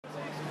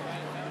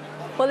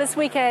Well, this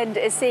weekend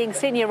is seeing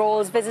senior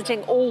royals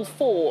visiting all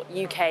 4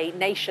 UK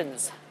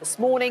nations. This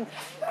morning,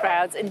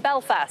 crowds in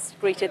Belfast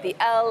greeted the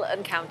Earl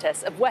and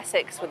Countess of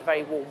Wessex with a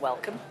very warm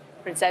welcome.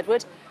 Prince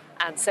Edward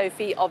and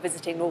Sophie are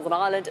visiting Northern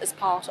Ireland as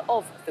part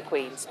of the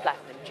Queen's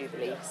Platinum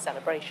Jubilee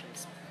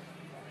celebrations.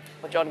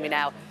 Well, joining me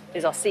now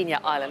is our senior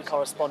Ireland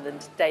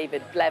correspondent,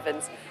 David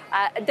Blevins.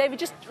 David,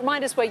 just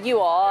remind us where you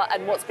are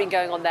and what's been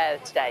going on there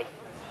today.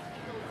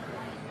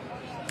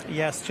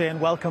 Yes, Jane,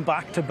 welcome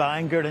back to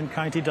Bangor in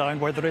County Down,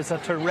 where there is a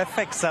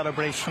terrific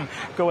celebration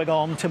going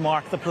on to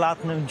mark the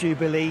Platinum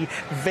Jubilee.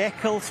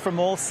 Vehicles from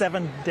all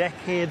 7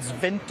 decades,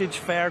 vintage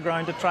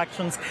fairground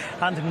attractions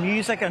and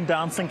music and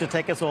dancing to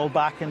take us all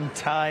back in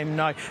time.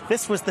 Now,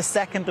 this was the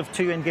second of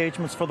 2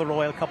 engagements for the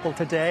royal couple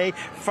today.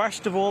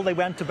 First of all, they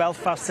went to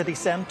Belfast city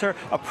centre,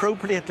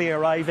 appropriately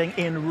arriving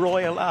in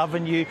Royal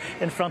Avenue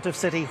in front of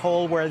City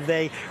Hall, where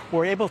they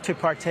were able to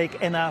partake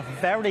in a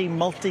very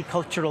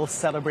multicultural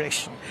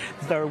celebration.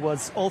 There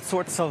was all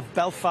sorts of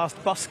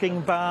Belfast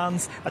busking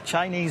bands, a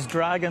Chinese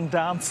dragon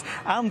dance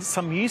and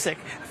some music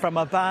from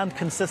a band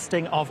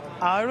consisting of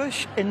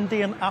Irish,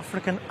 Indian,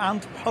 African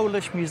and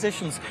Polish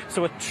musicians.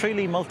 So a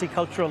truly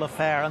multicultural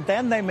affair. And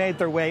then they made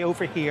their way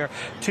over here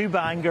to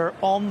Bangor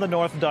on the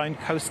North Down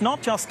coast,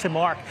 not just to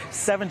mark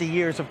 70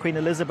 years of Queen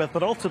Elizabeth,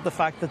 but also the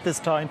fact that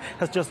this town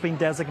has just been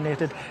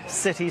designated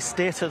city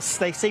status.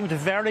 They seemed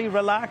very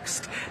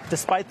relaxed,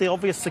 despite the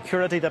obvious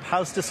security that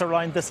has to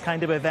surround this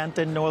kind of event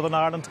in Northern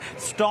Ireland.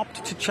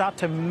 Stopped to chat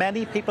to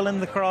many people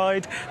in the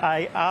crowd.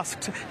 I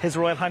asked His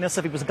Royal Highness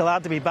if he was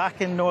glad to be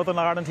back in Northern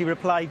Ireland. He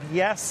replied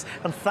yes,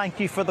 and thank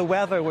you for the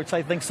weather, which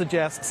I think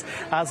suggests,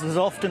 as is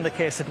often the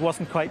case, it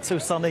wasn't quite so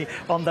sunny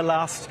on the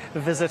last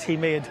visit he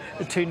made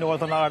to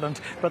Northern Ireland.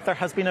 But there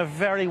has been a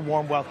very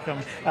warm welcome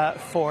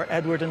for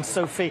Edward and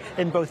Sophie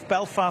in both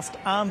Belfast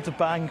and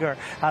Bangor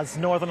as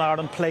Northern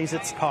Ireland plays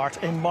its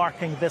part in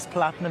marking this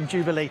Platinum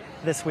Jubilee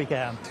this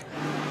weekend.